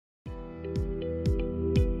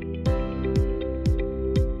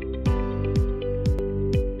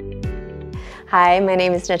Hi, my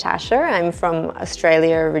name is Natasha. I'm from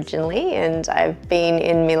Australia originally, and I've been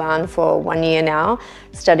in Milan for 1 year now,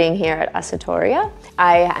 studying here at Arsutoria.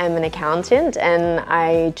 I am an accountant, and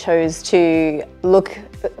I chose to look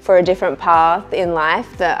for a different path in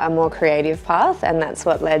life, a more creative path, and that's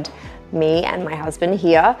what led me and my husband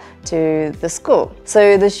here to the school.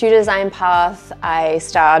 So the shoe design path I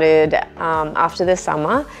started after the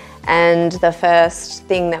summer, and the first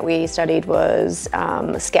thing that we studied was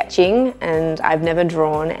sketching, and I've never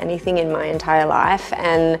drawn anything in my entire life,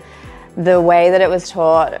 and the way that it was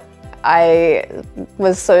taught, I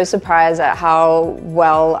was so surprised at how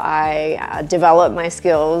well I developed my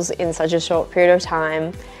skills in such a short period of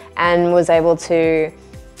time and was able to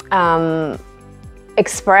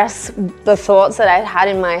express the thoughts that I'd had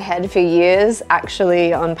in my head for years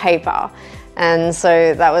actually on paper. And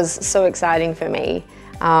so that was so exciting for me.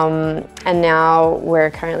 And now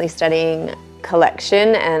we're currently studying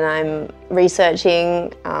collection, and I'm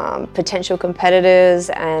researching potential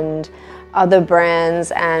competitors and other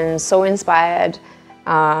brands, and so inspired.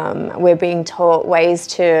 We're being taught ways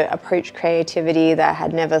to approach creativity that I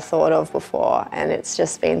had never thought of before, and it's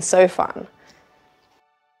just been so fun.